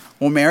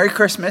Well, Merry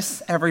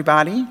Christmas,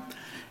 everybody.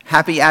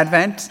 Happy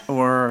Advent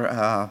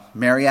or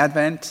Merry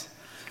Advent,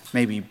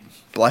 maybe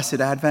Blessed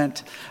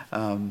Advent.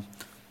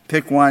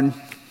 Pick one.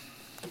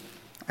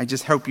 I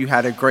just hope you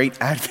had a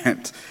great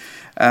Advent.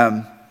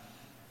 But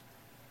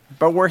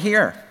we're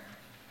here.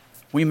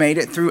 We made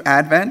it through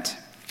Advent.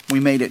 We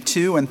made it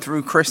to and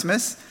through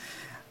Christmas,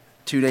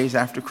 2 days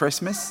after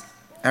Christmas.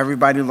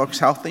 Everybody looks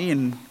healthy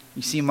and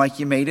you seem like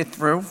you made it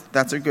through.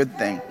 That's a good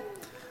thing.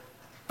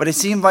 But it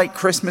seemed like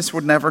Christmas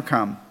would never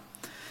come.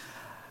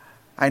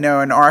 I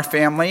know in our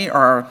family,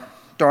 our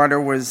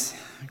daughter was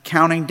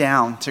counting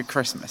down to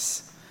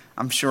Christmas.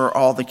 I'm sure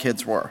all the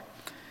kids were.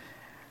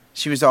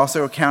 She was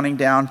also counting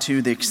down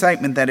to the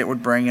excitement that it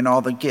would bring and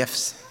all the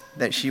gifts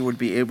that she would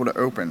be able to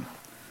open.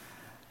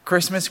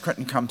 Christmas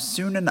couldn't come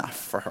soon enough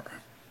for her.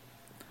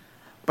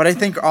 But I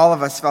think all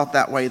of us felt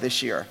that way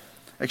this year,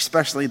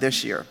 especially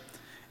this year.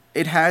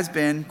 It has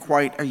been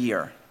quite a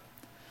year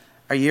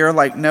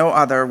like no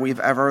other we've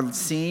ever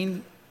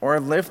seen or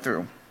lived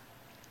through.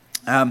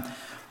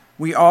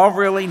 We all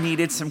really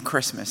needed some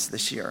Christmas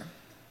this year.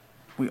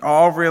 We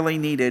all really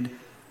needed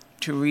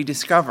to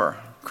rediscover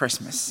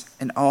Christmas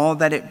and all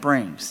that it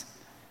brings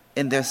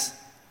in this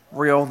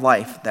real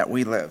life that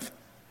we live.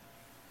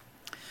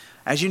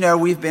 As you know,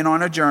 we've been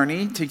on a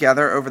journey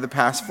together over the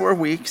past 4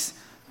 weeks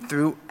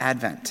through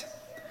Advent.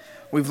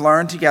 We've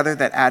learned together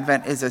that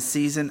Advent is a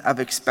season of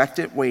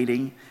expectant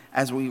waiting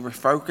as we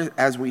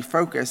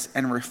focus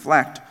and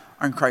reflect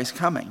on Christ's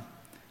coming.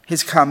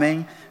 His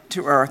coming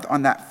to earth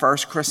on that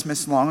first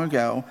Christmas long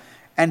ago,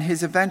 and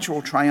his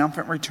eventual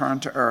triumphant return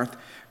to earth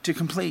to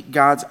complete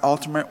God's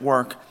ultimate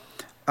work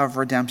of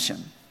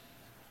redemption.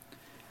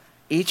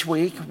 Each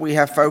week, we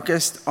have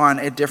focused on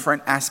a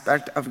different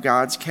aspect of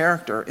God's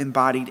character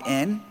embodied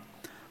in,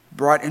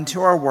 brought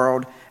into our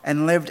world,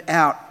 and lived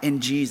out in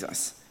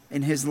Jesus,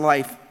 in his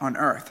life on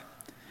earth.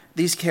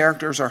 These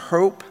characters are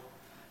hope,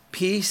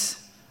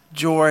 peace,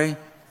 joy,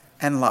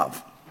 and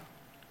love.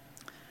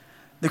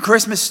 The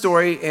Christmas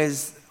story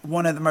is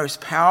one of the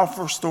most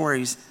powerful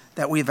stories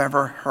that we've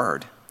ever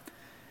heard.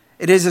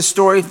 It is a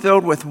story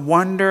filled with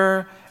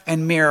wonder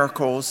and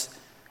miracles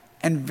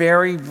and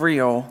very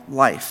real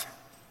life.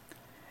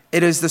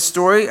 It is the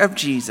story of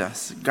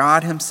Jesus,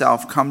 God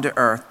himself, come to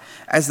earth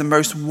as the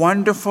most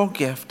wonderful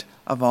gift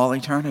of all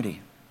eternity.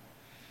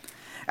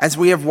 As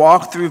we have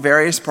walked through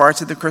various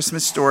parts of the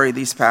Christmas story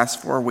these past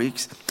 4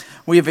 weeks,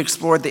 we have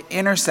explored the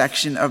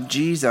intersection of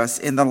Jesus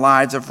in the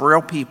lives of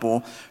real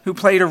people who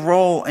played a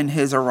role in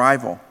his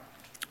arrival.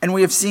 And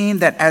we have seen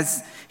that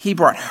as he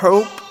brought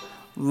hope,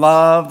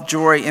 love,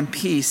 joy, and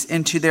peace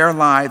into their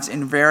lives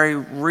in very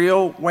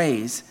real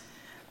ways,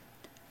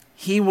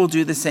 he will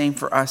do the same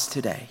for us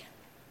today.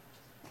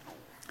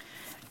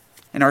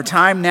 In our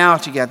time now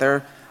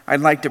together,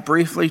 I'd like to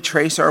briefly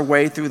trace our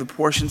way through the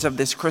portions of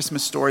this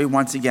Christmas story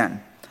once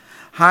again,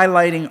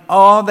 highlighting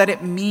all that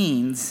it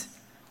means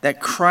that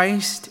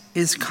Christ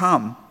is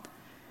come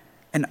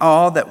and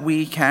all that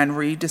we can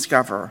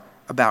rediscover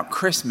about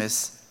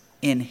Christmas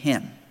in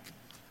him.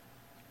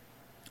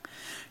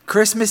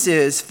 Christmas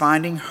is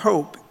finding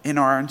hope in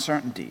our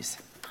uncertainties.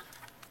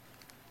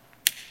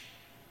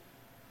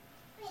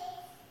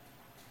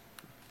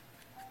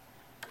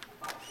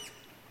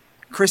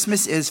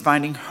 Christmas is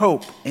finding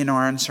hope in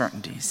our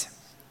uncertainties.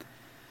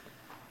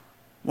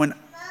 When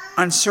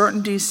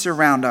uncertainties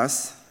surround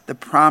us, the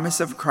promise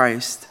of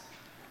Christ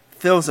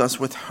fills us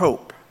with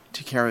hope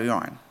to carry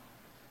on.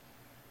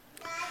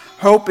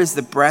 Hope is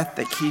the breath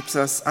that keeps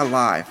us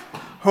alive.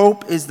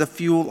 Hope is the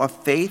fuel of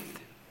faith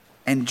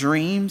and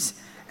dreams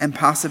and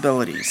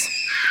possibilities.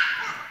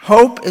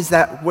 Hope is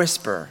that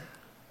whisper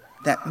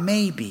that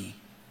maybe,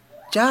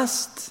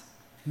 just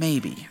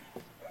maybe.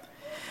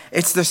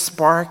 It's the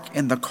spark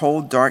in the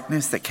cold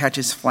darkness that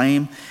catches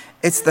flame.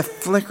 It's the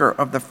flicker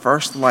of the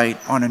first light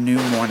on a new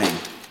morning.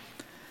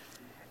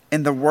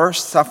 In the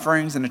worst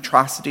sufferings and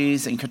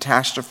atrocities and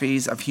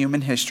catastrophes of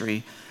human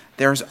history,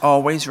 there's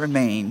always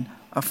remained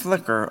a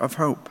flicker of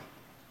hope.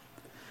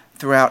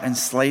 Throughout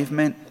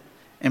enslavement,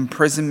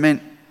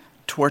 imprisonment,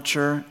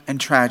 torture,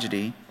 and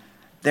tragedy,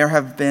 there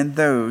have been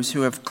those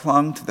who have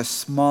clung to the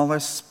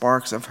smallest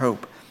sparks of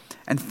hope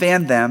and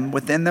fanned them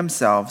within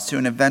themselves to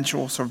an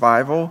eventual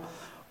survival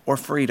or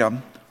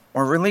freedom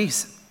or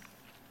release.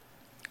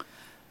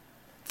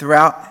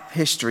 Throughout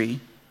history,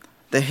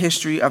 the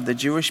history of the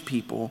Jewish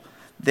people,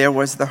 there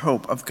was the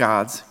hope of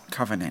God's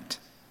covenant.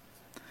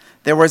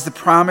 There was the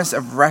promise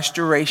of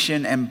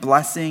restoration and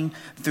blessing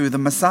through the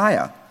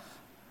Messiah.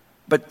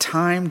 But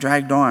time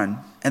dragged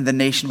on, and the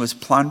nation was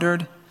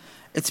plundered.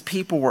 Its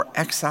people were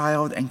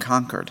exiled and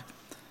conquered.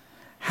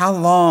 How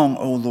long,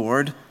 O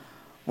Lord,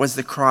 was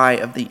the cry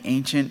of the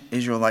ancient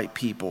Israelite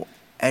people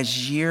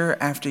as year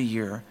after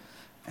year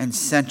and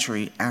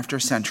century after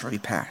century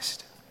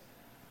passed.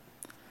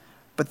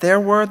 But there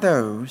were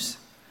those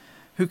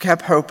who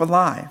kept hope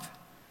alive,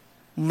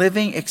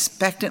 living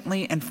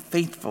expectantly and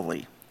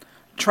faithfully,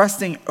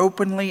 trusting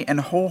openly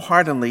and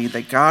wholeheartedly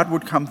that God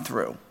would come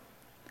through.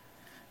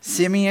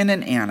 Simeon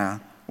and Anna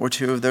were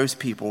two of those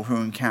people who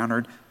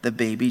encountered the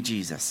baby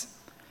Jesus.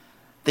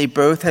 They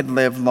both had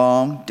lived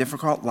long,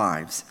 difficult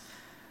lives.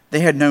 They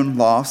had known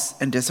loss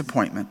and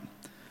disappointment,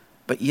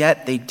 but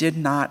yet they did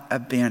not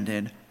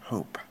abandon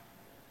hope.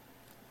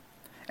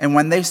 And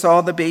when they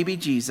saw the baby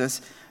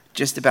Jesus,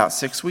 just about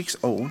 6 weeks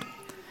old,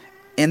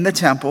 in the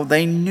temple,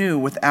 they knew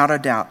without a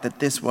doubt that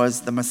this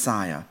was the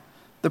Messiah,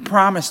 the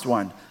promised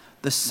one,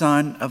 the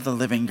Son of the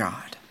living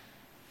God.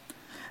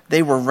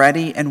 They were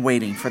ready and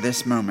waiting for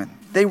this moment.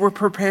 They were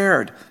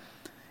prepared,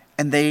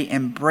 and they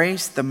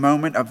embraced the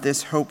moment of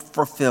this hope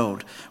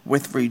fulfilled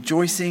with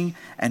rejoicing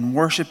and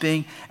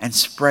worshiping and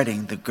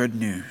spreading the good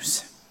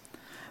news.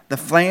 The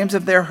flames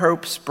of their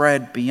hope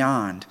spread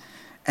beyond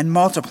and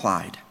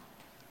multiplied.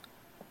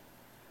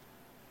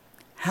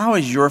 How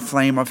is your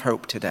flame of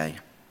hope today?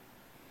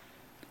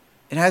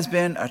 It has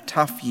been a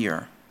tough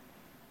year.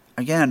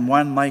 Again,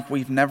 one like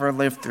we've never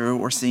lived through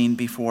or seen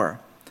before.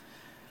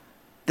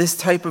 This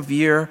type of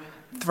year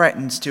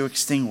threatens to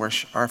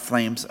extinguish our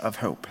flames of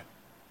hope.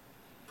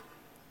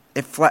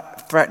 It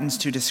threatens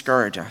to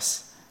discourage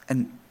us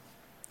and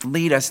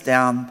lead us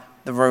down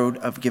the road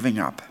of giving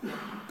up.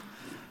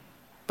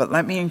 But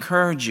let me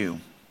encourage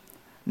you,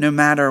 no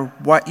matter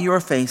what you are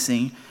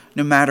facing,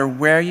 no matter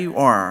where you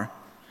are,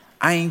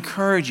 I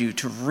encourage you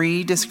to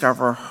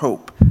rediscover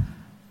hope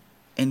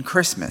in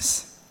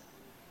Christmas,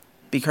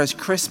 because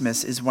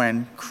Christmas is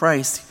when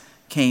Christ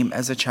came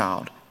as a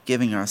child,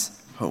 giving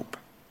us hope.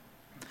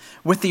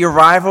 With the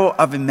arrival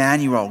of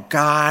Emmanuel,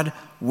 God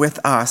with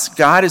us,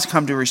 God has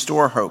come to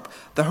restore hope,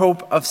 the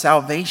hope of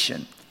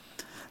salvation,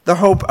 the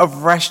hope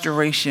of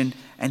restoration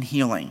and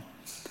healing,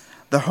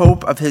 the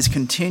hope of his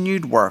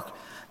continued work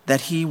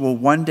that he will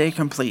one day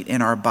complete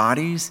in our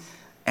bodies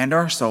and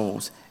our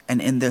souls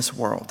and in this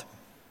world.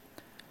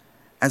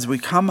 As we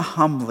come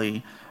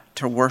humbly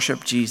to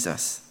worship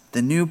Jesus,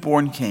 the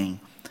newborn King,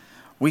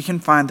 we can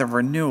find the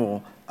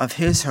renewal of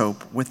his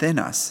hope within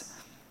us,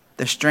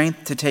 the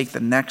strength to take the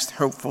next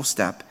hopeful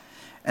step,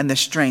 and the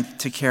strength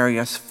to carry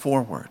us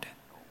forward.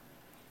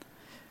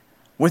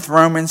 With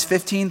Romans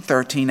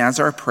 15:13 as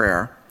our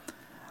prayer,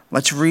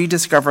 let's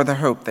rediscover the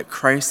hope that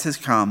Christ has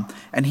come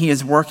and he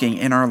is working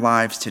in our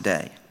lives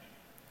today.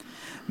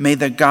 May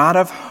the God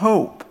of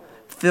hope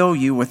fill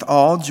you with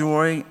all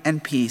joy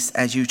and peace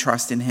as you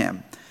trust in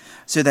him,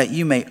 so that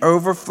you may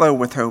overflow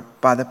with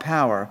hope by the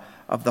power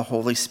of the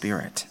Holy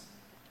Spirit.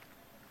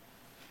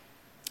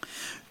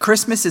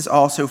 Christmas is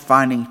also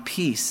finding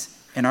peace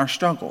in our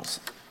struggles.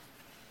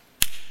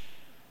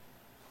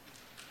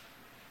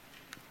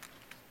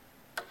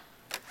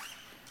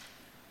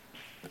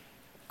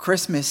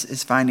 Christmas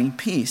is finding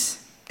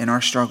peace in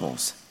our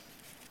struggles.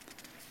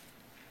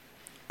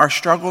 Our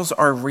struggles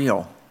are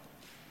real,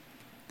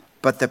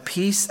 but the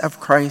peace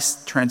of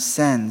Christ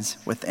transcends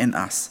within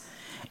us,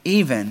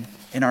 even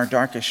in our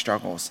darkest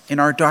struggles, in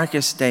our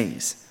darkest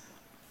days.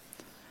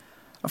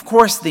 Of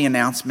course, the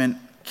announcement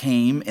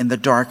came in the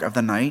dark of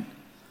the night.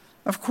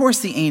 Of course,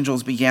 the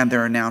angels began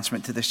their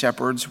announcement to the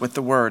shepherds with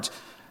the words,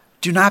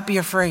 "Do not be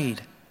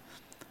afraid."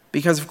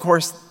 Because, of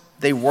course,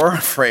 they were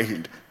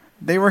afraid.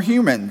 They were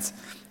humans.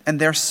 And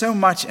there's so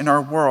much in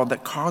our world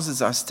that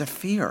causes us to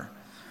fear.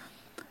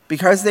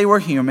 Because they were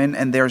human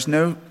and there's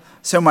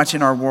so much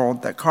in our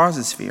world that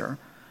causes fear,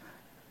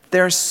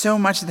 there's so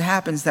much that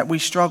happens that we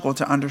struggle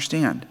to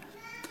understand.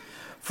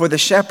 For the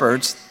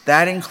shepherds,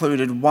 that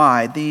included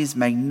why these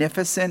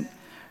magnificent,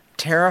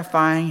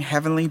 terrifying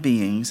heavenly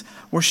beings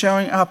were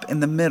showing up in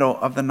the middle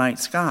of the night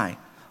sky.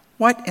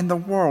 What in the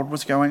world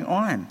was going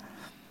on?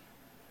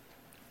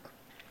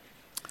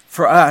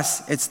 For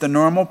us, it's the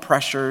normal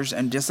pressures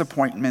and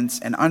disappointments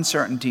and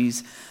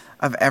uncertainties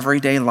of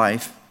everyday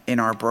life in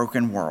our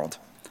broken world.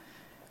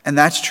 And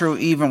that's true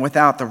even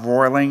without the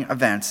roiling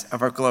events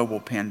of a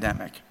global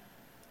pandemic.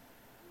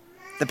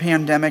 The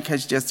pandemic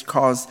has just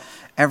caused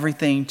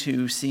everything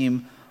to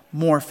seem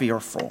more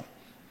fearful.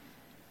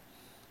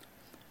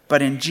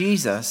 But in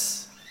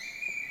Jesus,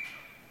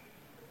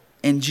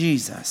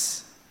 the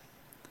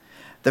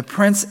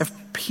Prince of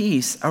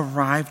Peace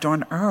arrived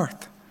on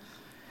earth.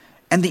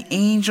 And the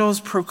angels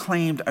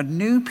proclaimed a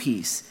new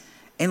peace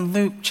in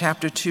Luke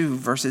chapter 2,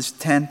 verses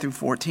 10 through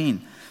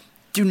 14.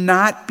 Do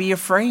not be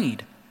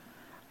afraid.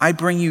 I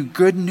bring you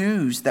good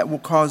news that will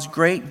cause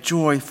great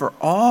joy for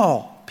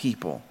all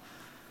people.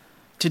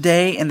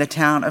 Today in the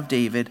town of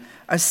David,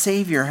 a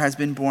Savior has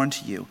been born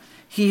to you.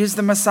 He is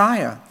the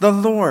Messiah, the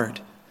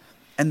Lord.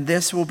 And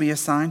this will be a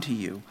sign to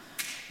you.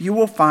 You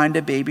will find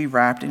a baby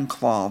wrapped in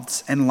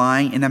cloths and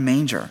lying in a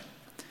manger.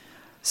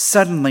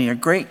 Suddenly, a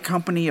great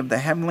company of the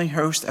heavenly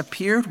host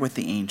appeared with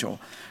the angel,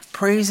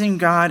 praising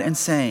God and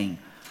saying,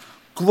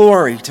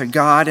 "Glory to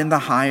God in the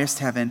highest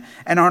heaven,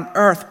 and on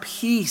earth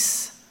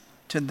peace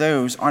to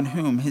those on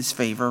whom his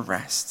favor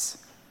rests."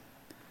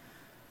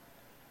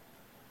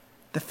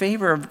 The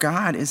favor of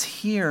God is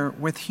here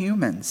with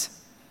humans.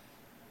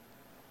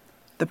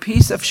 The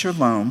peace of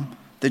Shalom,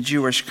 the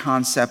Jewish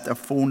concept of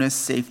fullness,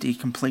 safety,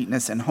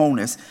 completeness, and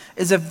wholeness,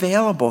 is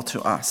available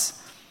to us.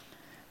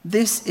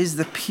 This is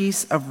the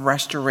peace of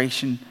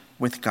restoration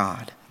with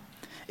God.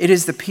 It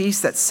is the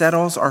peace that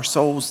settles our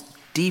souls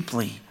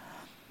deeply.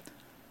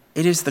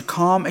 It is the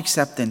calm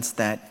acceptance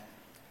that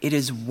it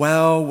is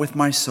well with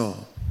my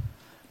soul,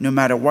 no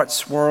matter what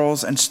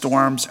swirls and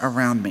storms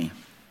around me.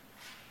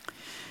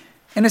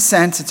 In a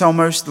sense, it's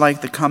almost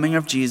like the coming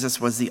of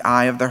Jesus was the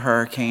eye of the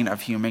hurricane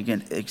of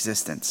human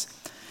existence.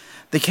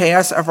 The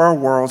chaos of our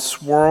world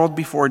swirled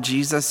before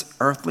Jesus'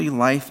 earthly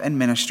life and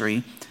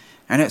ministry,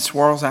 and it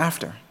swirls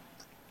after.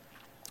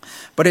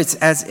 But it's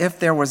as if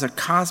there was a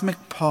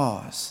cosmic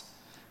pause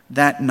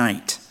that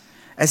night,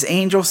 as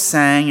angels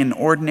sang and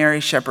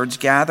ordinary shepherds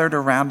gathered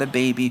around a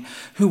baby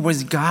who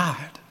was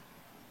God.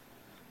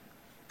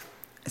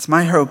 It's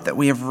my hope that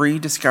we have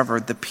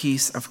rediscovered the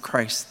peace of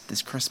Christ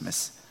this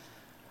Christmas.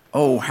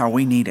 Oh, how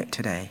we need it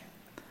today.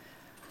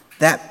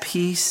 That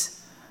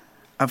peace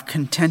of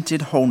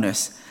contented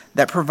wholeness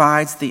that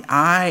provides the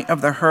eye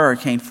of the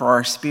hurricane for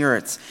our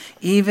spirits,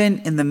 even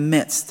in the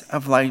midst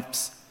of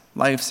life's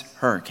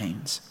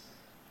hurricanes.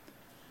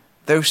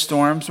 Those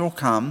storms will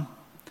come.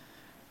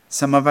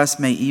 Some of us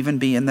may even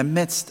be in the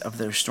midst of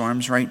those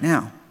storms right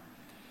now.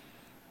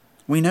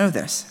 We know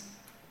this.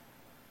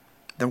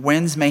 The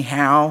winds may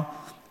howl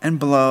and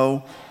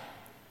blow.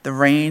 The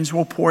rains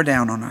will pour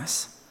down on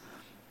us.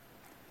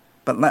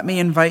 But let me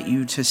invite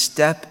you to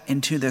step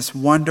into this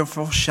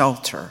wonderful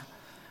shelter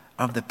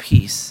of the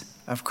peace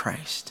of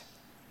Christ.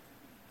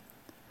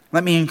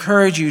 Let me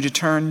encourage you to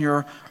turn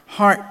your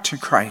heart to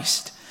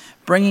Christ,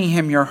 bringing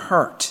him your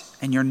hurt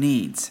and your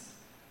needs.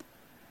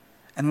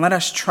 And let me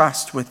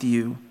trust with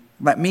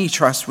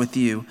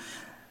you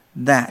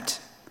that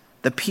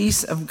the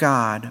peace of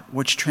God,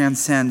 which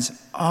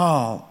transcends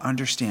all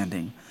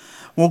understanding,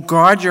 will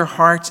guard your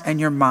hearts and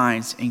your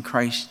minds in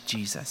Christ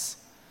Jesus.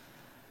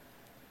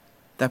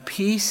 The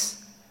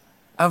peace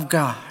of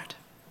God,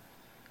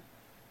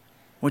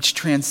 which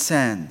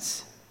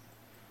transcends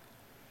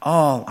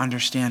all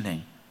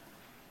understanding.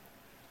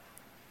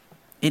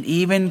 It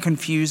even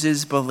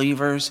confuses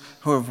believers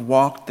who have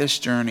walked this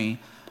journey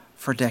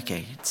for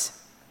decades,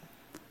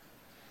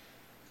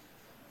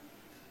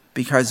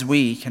 because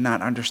we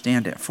cannot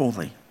understand it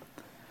fully.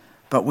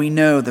 But we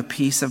know the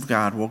peace of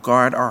God will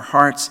guard our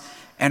hearts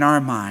and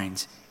our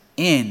minds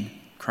in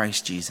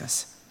Christ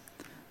Jesus.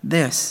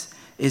 This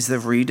is the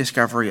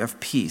rediscovery of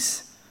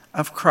peace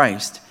of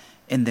Christ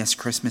in this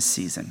Christmas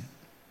season.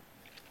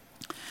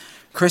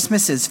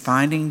 Christmas is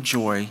finding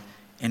joy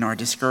in our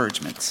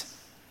discouragements.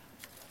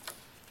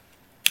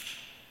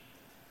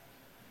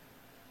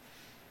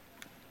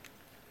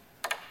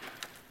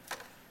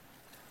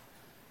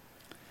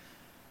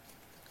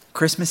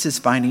 Christmas is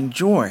finding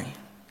joy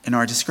in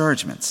our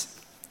discouragements.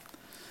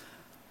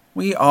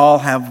 We all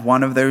have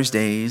one of those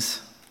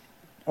days,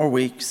 or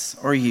weeks,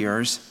 or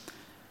years.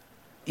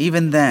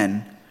 Even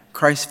then,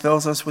 Christ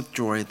fills us with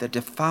joy that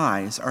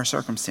defies our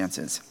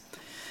circumstances.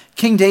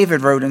 King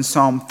David wrote in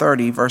Psalm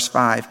 30, verse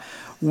 5,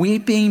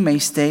 "Weeping may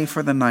stay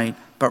for the night,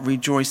 but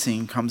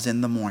rejoicing comes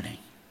in the morning."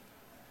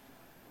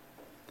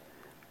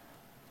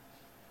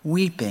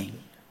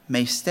 Weeping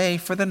may stay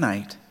for the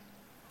night,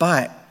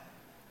 but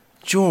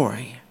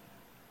joy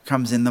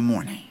comes in the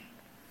morning.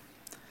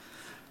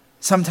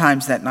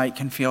 Sometimes that night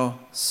can feel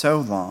so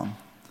long.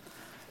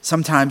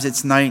 Sometimes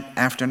it's night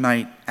after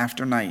night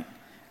after night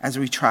as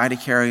we try to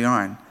carry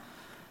on.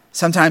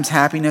 Sometimes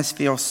happiness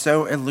feels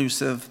so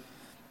elusive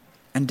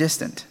and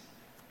distant.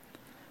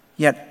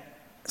 Yet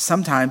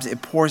sometimes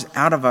it pours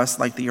out of us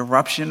like the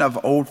eruption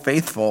of Old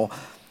Faithful,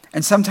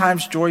 and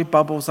sometimes joy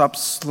bubbles up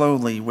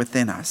slowly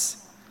within us.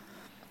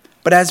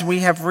 But as we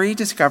have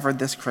rediscovered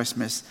this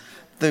Christmas,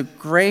 the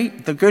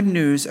good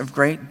news of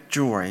great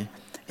joy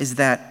is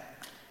that,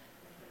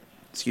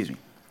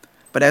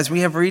 But as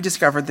we have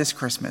rediscovered this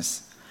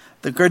Christmas,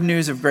 the good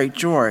news of great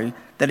joy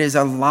that is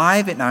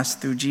alive in us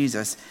through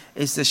Jesus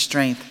is the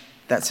strength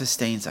that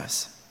sustains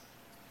us.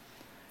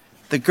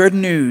 The good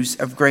news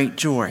of great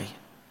joy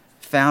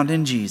found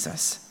in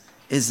Jesus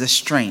is the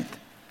strength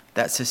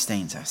that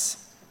sustains us.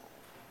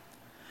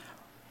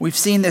 We've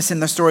seen this in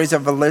the stories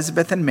of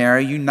Elizabeth and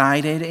Mary,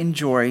 united in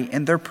joy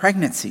in their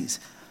pregnancies,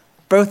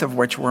 both of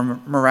which were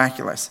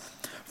miraculous.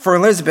 For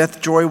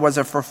Elizabeth, joy was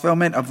a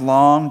fulfillment of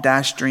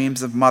long-dashed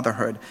dreams of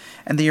motherhood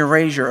and the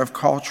erasure of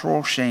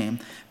cultural shame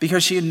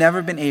because she had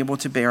never been able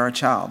to bear a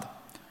child.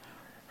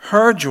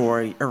 Her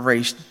joy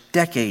erased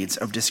decades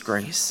of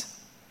disgrace.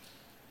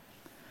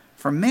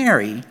 For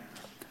Mary,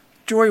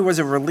 joy was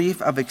a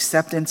relief of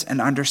acceptance and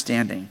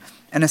understanding,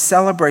 and a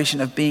celebration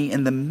of being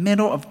in the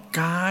middle of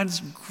God's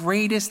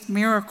greatest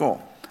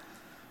miracle.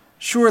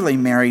 Surely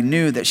Mary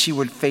knew that she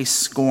would face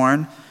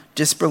scorn,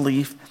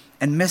 disbelief,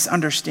 and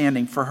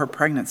misunderstanding for her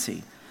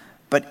pregnancy.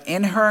 But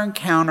in her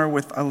encounter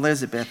with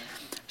Elizabeth,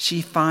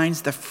 she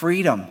finds the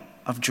freedom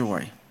of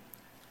joy.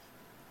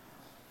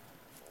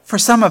 For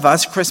some of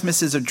us,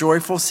 Christmas is a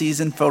joyful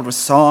season filled with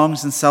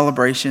songs and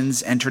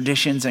celebrations and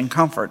traditions and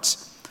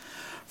comforts.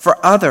 For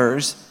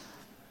others,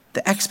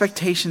 the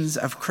expectations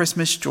of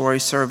Christmas joy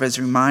serve as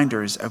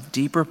reminders of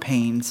deeper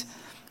pains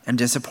and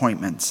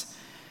disappointments,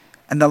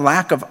 and the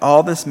lack of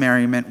all this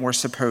merriment we're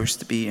supposed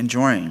to be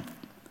enjoying.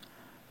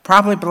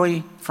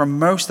 Probably for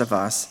most of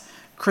us,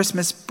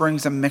 Christmas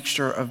brings a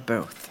mixture of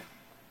both.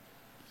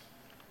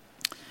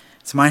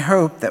 It's my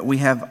hope that we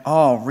have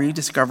all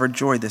rediscovered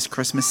joy this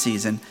Christmas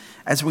season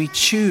as we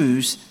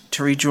choose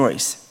to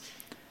rejoice.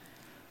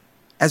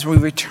 As we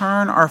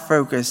return our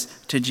focus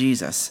to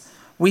Jesus,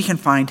 we can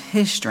find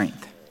his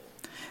strength.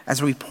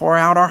 As we pour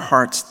out our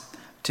hearts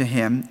to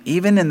him,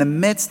 even in the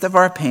midst of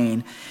our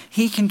pain,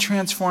 he can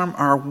transform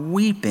our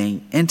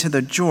weeping into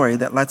the joy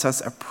that lets us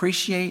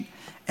appreciate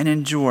and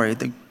enjoy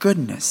the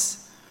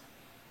goodness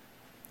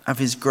of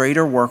his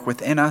greater work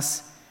within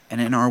us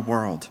and in our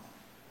world.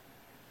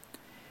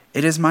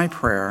 It is my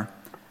prayer,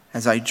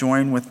 as I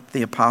join with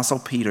the Apostle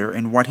Peter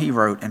in what he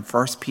wrote in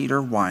 1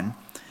 Peter 1,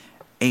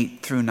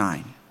 8 through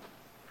 9.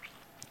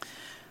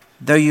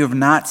 Though you have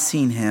not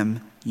seen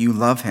him, you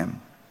love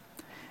him.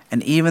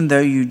 And even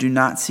though you do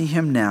not see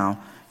him now,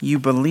 you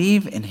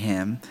believe in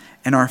him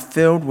and are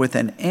filled with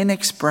an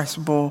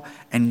inexpressible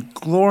and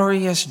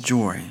glorious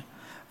joy,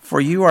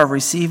 for you are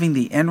receiving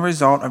the end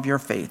result of your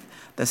faith,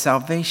 the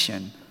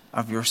salvation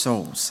of your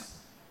souls.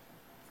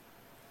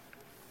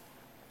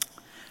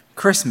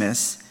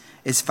 Christmas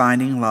is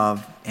finding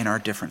love in our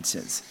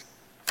differences.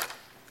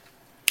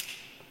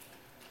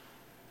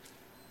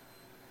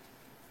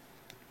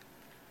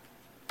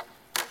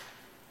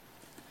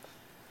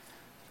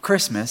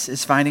 Christmas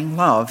is finding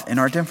love in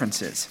our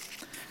differences.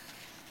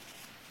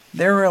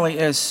 There really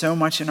is so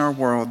much in our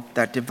world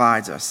that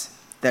divides us,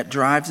 that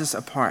drives us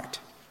apart.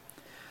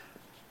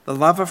 The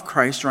love of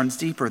Christ runs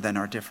deeper than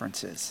our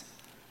differences.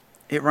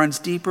 It runs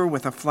deeper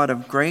with a flood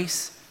of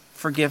grace,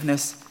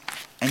 forgiveness,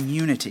 and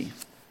unity.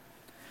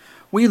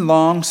 We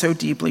long so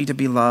deeply to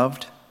be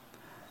loved.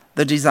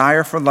 The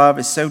desire for love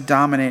is so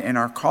dominant in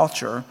our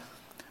culture.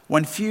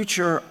 When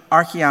future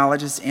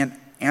archaeologists and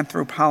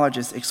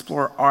anthropologists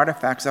explore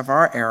artifacts of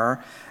our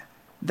era,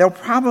 they'll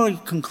probably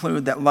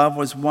conclude that love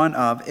was one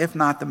of, if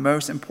not the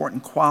most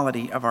important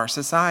quality of our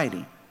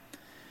society.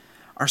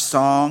 Our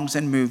songs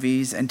and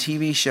movies and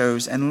TV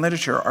shows and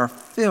literature are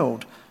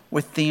filled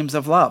with themes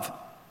of love.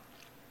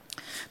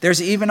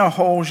 There's even a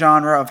whole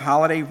genre of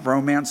holiday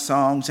romance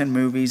songs and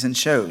movies and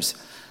shows.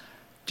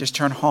 Just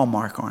turn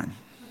Hallmark on.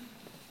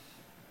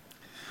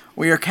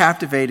 We are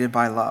captivated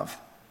by love,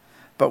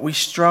 but we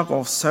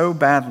struggle so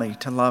badly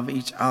to love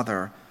each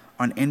other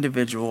on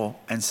individual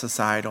and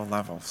societal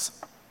levels.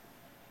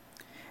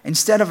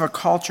 Instead of a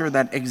culture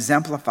that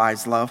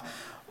exemplifies love,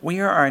 we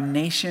are a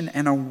nation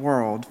and a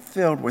world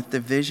filled with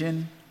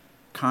division,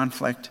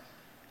 conflict,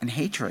 and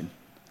hatred.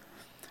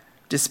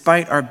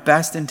 Despite our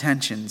best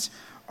intentions,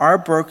 our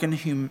broken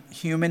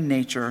human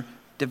nature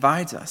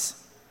divides us.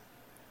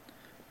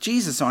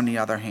 Jesus, on the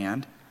other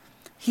hand,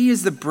 he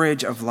is the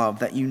bridge of love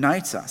that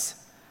unites us.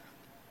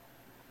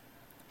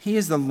 He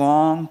is the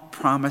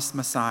long-promised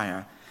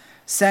Messiah,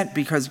 sent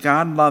because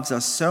God loves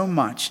us so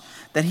much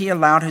that he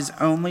allowed his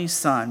only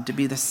Son to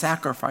be the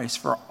sacrifice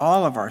for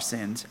all of our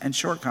sins and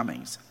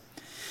shortcomings.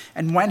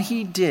 And when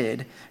he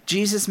did,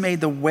 Jesus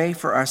made the way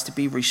for us to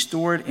be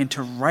restored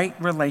into right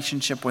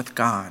relationship with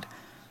God,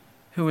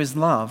 who is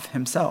love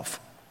himself.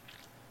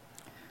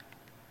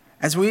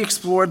 As we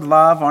explored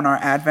love on our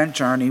Advent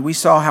journey, we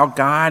saw how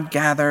God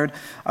gathered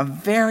a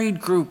varied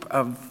group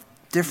of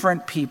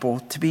different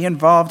people to be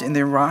involved in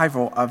the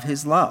arrival of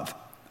his love,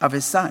 of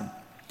his Son.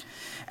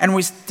 And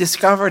we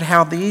discovered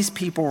how these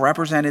people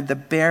represented the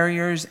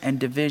barriers and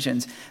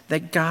divisions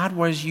that God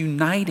was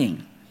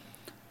uniting.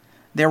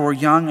 There were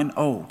young and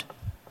old,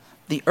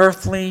 the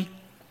earthly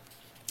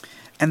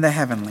and the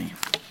heavenly,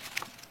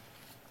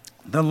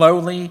 the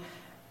lowly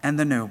and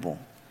the noble,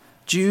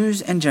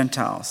 Jews and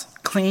Gentiles,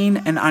 clean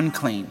and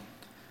unclean.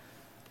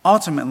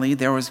 Ultimately,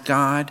 there was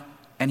God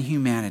and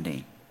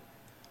humanity.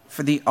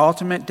 For the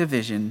ultimate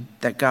division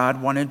that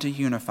God wanted to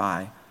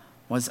unify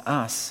was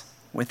us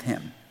with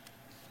him.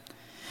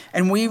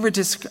 And we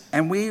rediscovered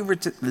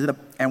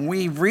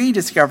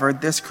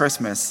this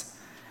Christmas.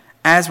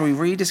 As we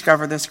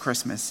rediscover this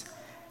Christmas,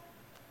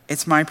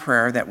 it's my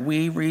prayer that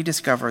we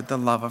rediscover the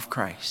love of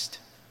Christ,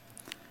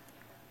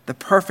 the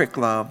perfect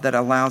love that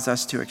allows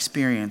us to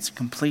experience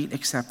complete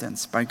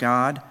acceptance by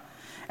God,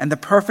 and the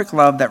perfect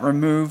love that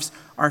removes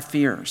our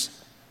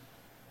fears.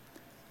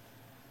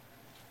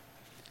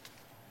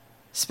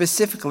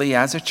 Specifically,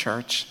 as a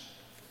church,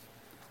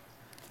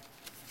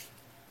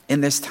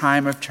 in this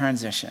time of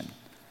transition,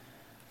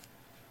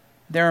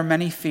 there are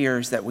many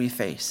fears that we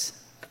face.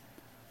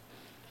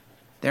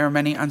 There are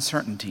many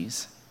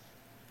uncertainties.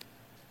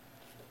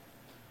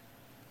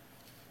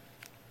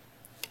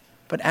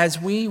 But as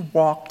we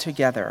walk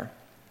together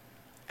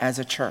as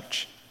a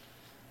church,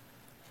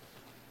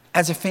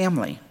 as a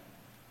family,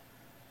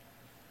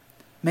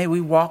 may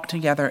we walk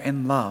together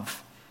in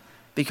love,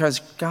 because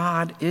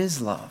God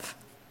is love.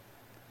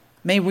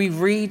 May we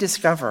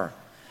rediscover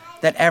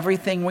that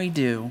everything we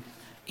do,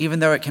 even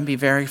though it can be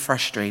very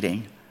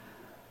frustrating,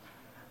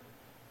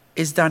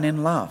 is done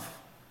in love.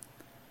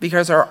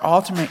 Because our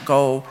ultimate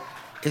goal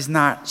is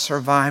not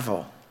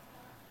survival.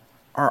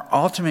 Our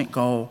ultimate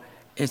goal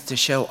is to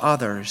show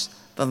others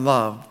the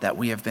love that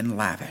we have been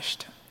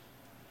lavished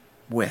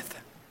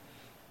with.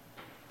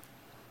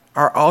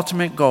 Our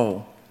ultimate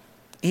goal,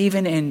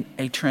 even in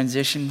a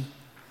transition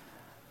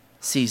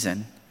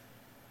season,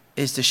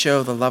 is to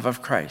show the love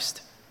of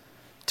Christ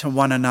to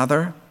one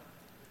another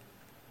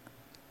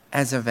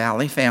as a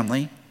Valley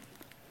family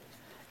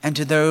and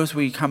to those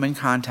we come in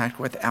contact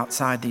with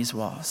outside these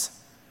walls.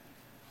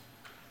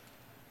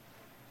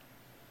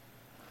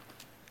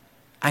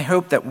 I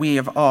hope that we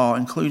have all,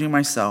 including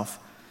myself,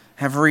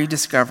 have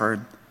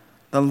rediscovered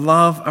the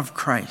love of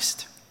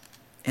Christ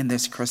in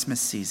this Christmas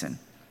season.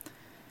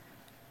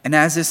 And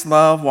as this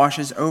love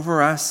washes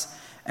over us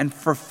and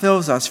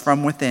fulfills us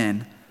from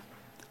within,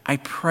 I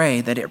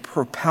pray that it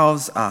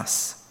propels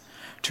us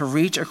to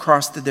reach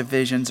across the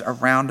divisions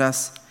around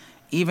us,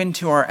 even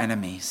to our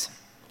enemies,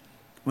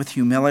 with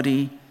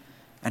humility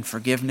and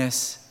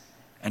forgiveness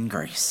and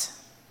grace.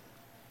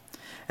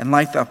 And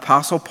like the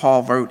Apostle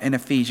Paul wrote in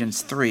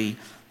Ephesians 3,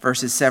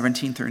 verses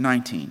 17 through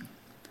 19,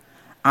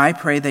 I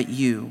pray that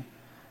you,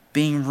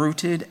 being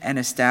rooted and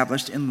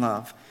established in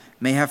love,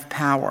 may have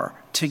power,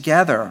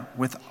 together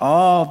with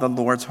all the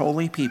Lord's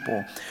holy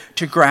people,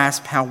 to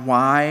grasp how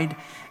wide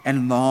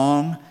and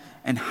long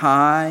and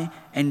high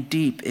and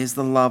deep is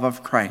the love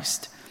of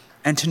Christ,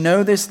 and to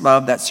know this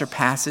love that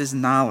surpasses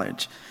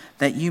knowledge,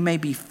 that you may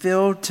be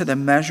filled to the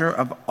measure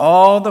of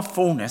all the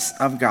fullness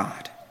of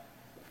God.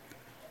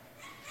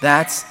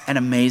 That's an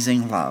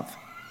amazing love.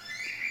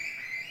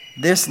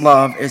 This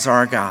love is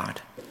our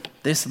God.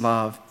 This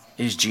love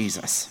is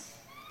Jesus.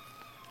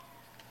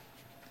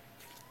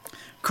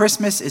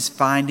 Christmas is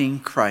finding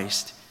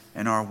Christ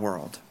in our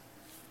world.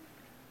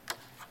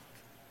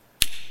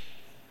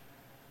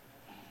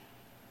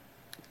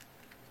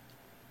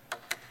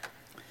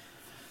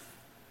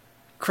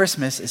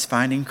 Christmas is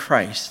finding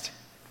Christ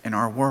in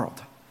our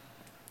world.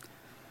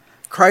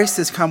 Christ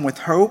has come with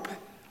hope,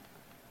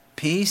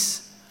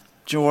 peace,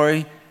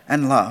 joy,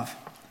 and love.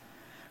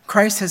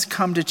 Christ has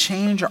come to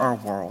change our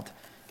world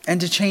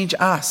and to change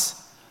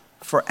us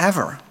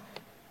forever.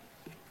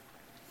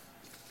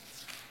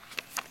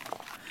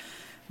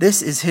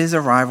 This is his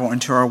arrival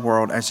into our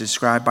world as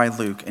described by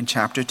Luke in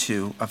chapter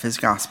 2 of his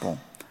gospel.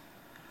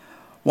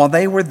 While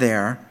they were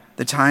there,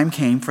 the time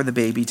came for the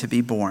baby to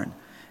be born,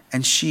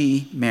 and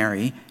she,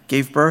 Mary,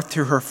 gave birth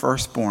to her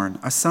firstborn,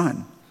 a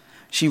son.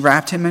 She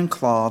wrapped him in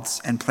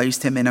cloths and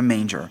placed him in a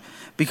manger,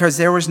 because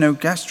there was no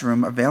guest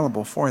room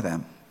available for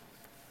them.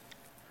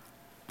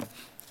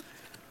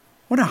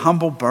 What a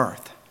humble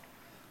birth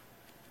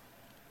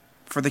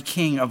for the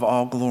King of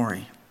all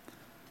glory.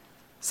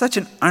 Such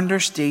an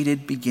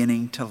understated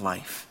beginning to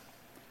life,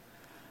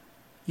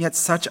 yet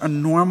such a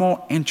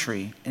normal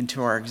entry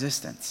into our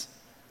existence.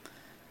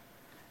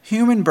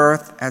 Human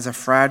birth as a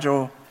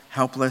fragile,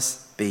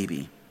 helpless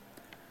baby.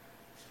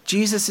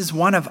 Jesus is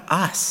one of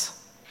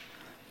us,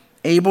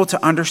 able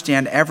to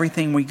understand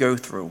everything we go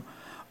through,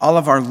 all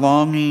of our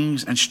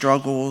longings and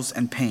struggles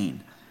and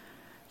pain.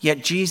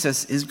 Yet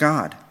Jesus is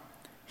God.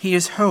 He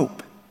is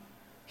hope.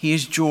 He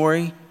is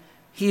joy.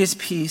 He is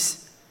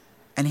peace.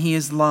 And he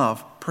is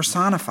love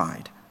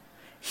personified,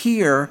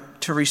 here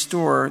to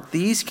restore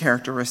these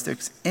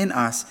characteristics in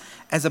us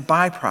as a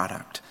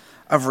byproduct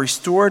of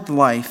restored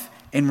life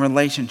in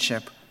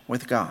relationship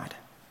with God.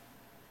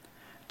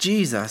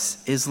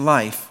 Jesus is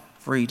life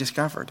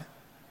rediscovered.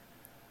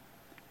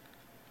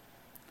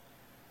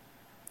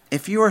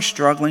 If you are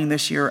struggling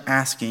this year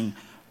asking,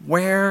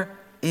 where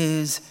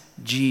is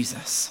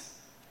Jesus?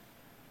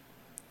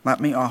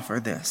 Let me offer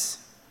this.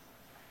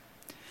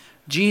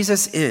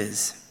 Jesus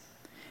is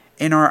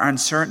in our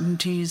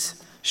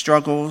uncertainties,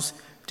 struggles,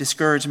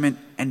 discouragement,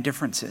 and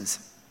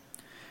differences.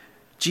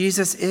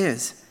 Jesus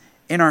is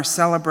in our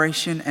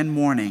celebration and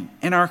mourning,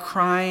 in our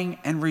crying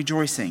and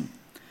rejoicing.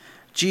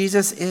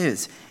 Jesus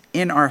is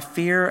in our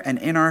fear and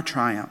in our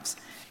triumphs,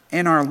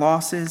 in our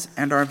losses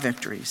and our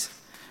victories.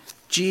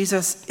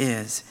 Jesus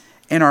is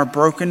in our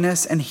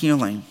brokenness and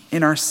healing,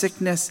 in our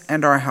sickness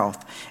and our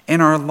health,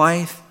 in our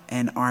life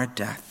and our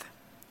death.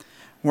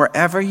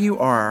 Wherever you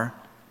are,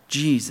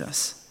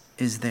 Jesus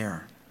is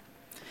there.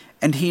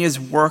 And he is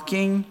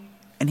working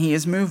and he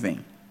is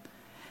moving.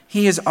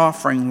 He is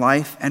offering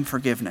life and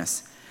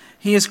forgiveness.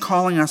 He is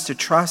calling us to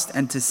trust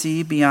and to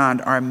see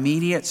beyond our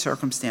immediate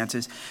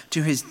circumstances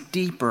to his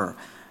deeper,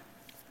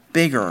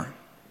 bigger,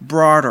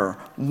 broader,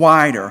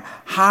 wider,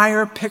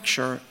 higher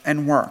picture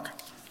and work.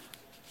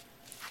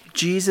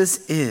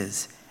 Jesus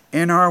is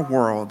in our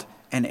world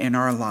and in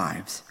our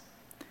lives.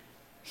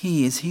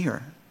 He is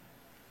here.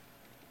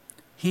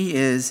 He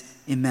is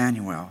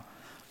Emmanuel,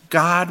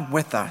 God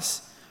with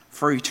us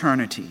for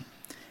eternity,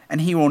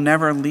 and he will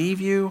never leave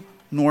you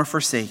nor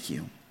forsake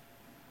you.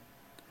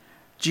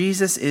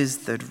 Jesus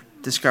is the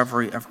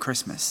discovery of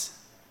Christmas.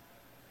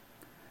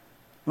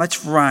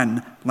 Let's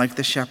run like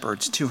the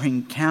shepherds to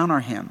encounter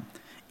him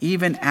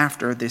even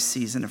after this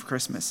season of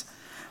Christmas.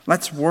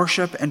 Let's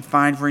worship and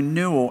find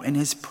renewal in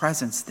his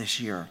presence this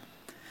year.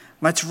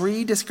 Let's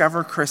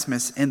rediscover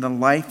Christmas in the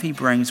life he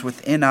brings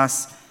within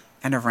us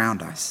and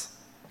around us.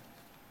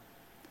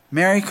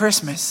 Merry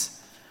Christmas.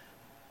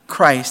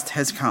 Christ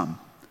has come.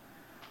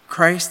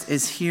 Christ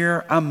is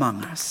here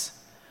among us.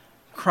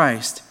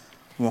 Christ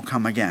will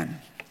come again.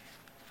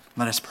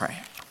 Let us pray.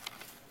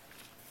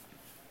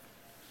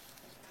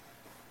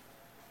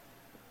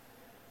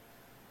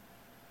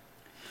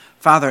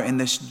 Father, in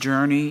this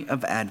journey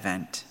of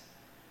Advent,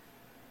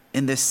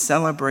 in this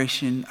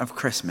celebration of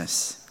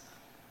Christmas,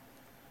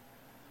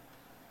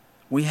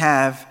 we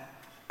have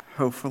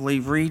hopefully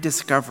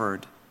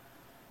rediscovered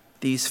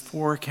these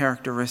 4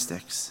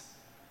 characteristics,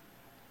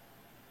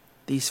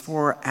 these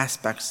 4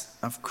 aspects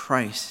of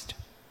Christ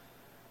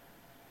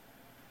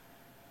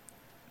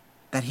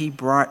that he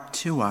brought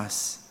to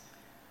us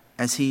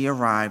as he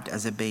arrived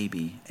as a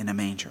baby in a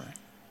manger.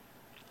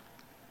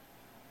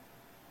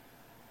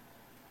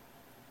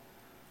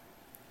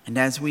 And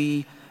as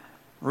we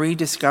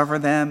rediscover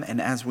them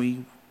and as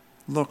we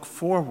look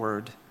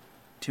forward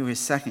to his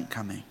second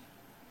coming,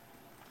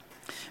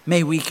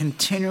 may we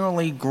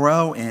continually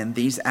grow in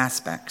these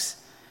aspects.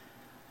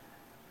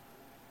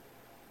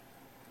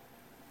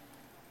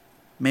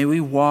 May we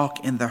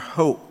walk in the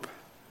hope,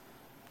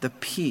 the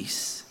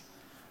peace,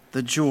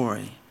 the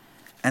joy,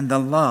 and the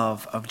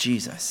love of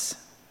Jesus.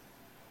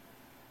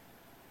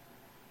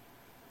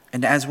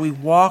 And as we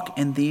walk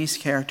in these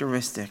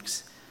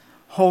characteristics,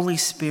 Holy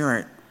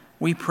Spirit,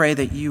 we pray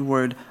that you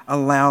would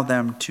allow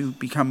them to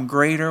become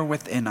greater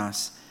within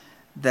us,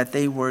 that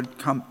they would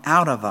come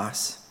out of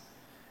us,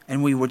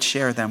 and we would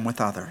share them with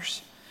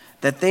others,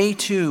 that they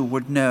too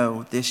would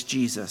know this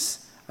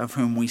Jesus of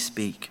whom we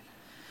speak,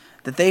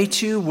 that they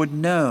too would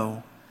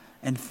know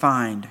and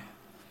find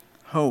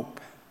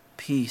hope,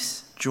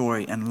 peace,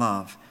 joy, and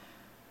love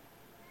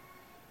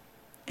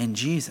in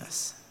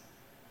Jesus,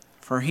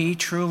 for he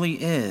truly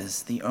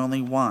is the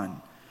only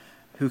one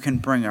who can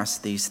bring us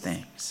these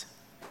things.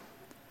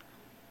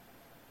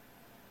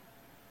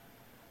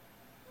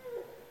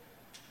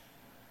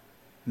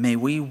 May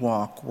we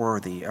walk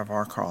worthy of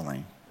our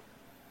calling,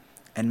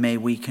 and may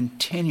we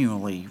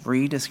continually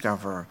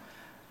rediscover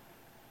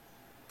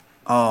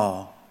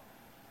all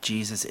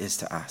Jesus is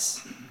to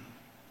us.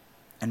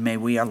 And may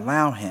we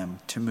allow him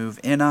to move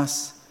in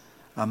us,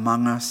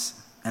 among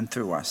us, and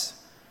through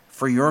us,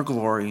 for your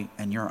glory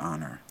and your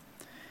honor.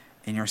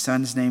 In your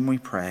Son's name we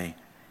pray,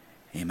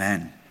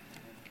 amen.